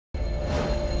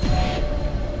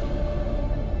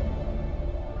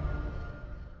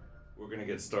We're going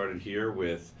to get started here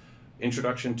with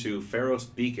Introduction to Pharos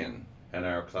Beacon and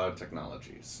our cloud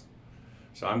technologies.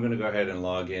 So I'm going to go ahead and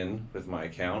log in with my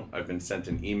account. I've been sent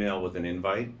an email with an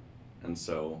invite, and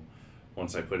so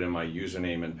once I put in my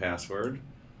username and password,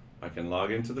 I can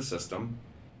log into the system,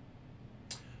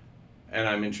 and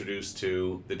I'm introduced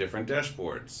to the different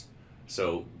dashboards.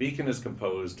 So Beacon is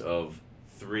composed of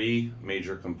three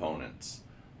major components: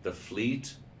 the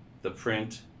fleet, the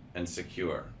print, and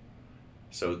secure.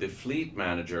 So the fleet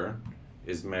manager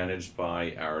is managed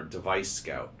by our device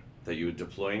scout that you would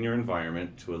deploy in your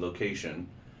environment to a location,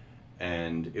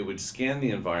 and it would scan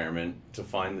the environment to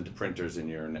find the printers in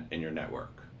your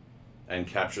network and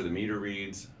capture the meter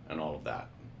reads and all of that.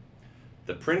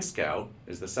 The print scout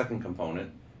is the second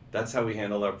component. That's how we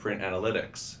handle our print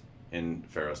analytics in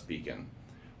Pharos Beacon.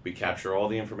 We capture all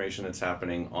the information that's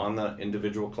happening on the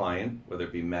individual client, whether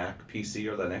it be Mac, PC,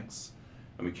 or Linux,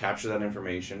 and we capture that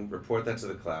information, report that to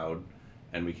the cloud,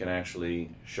 and we can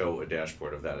actually show a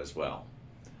dashboard of that as well.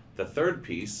 The third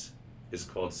piece is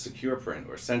called Secure Print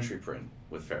or Sentry Print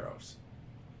with Pharos.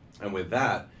 And with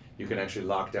that, you can actually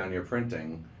lock down your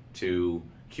printing to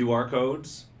QR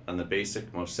codes on the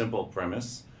basic, most simple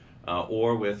premise,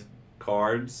 or with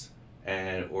cards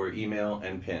or email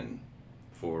and PIN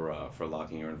for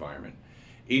locking your environment.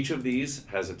 Each of these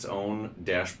has its own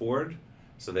dashboard.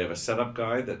 So they have a setup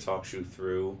guide that talks you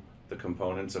through the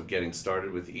components of getting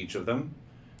started with each of them.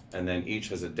 And then each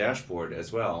has a dashboard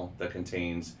as well that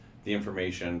contains the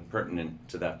information pertinent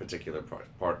to that particular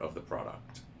part of the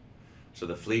product. So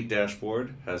the fleet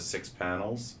dashboard has 6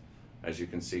 panels. As you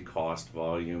can see, cost,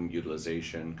 volume,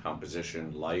 utilization,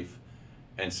 composition, life,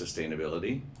 and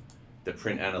sustainability. The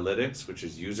print analytics, which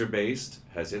is user-based,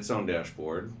 has its own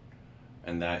dashboard,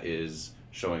 and that is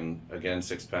showing, again,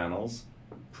 6 panels: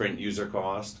 print user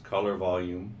cost, color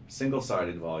volume,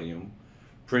 single-sided volume,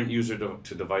 print user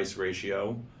to device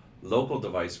ratio, local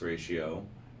device ratio,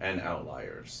 and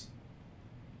outliers.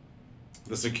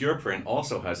 The Secure Print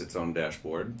also has its own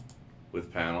dashboard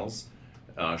with panels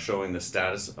showing the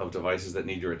status of devices that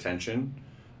need your attention,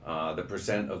 the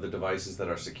percent of the devices that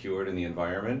are secured in the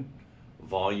environment,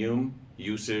 volume,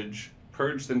 usage,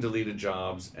 purged and deleted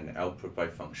jobs, and output by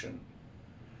function.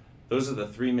 Those are the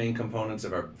 3 main components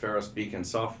of our Pharos Beacon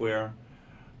software.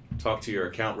 Talk to your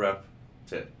account rep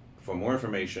for more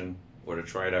information or to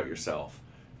try it out yourself.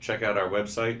 Check out our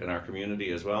website and our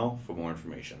community as well for more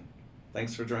information.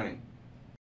 Thanks for joining.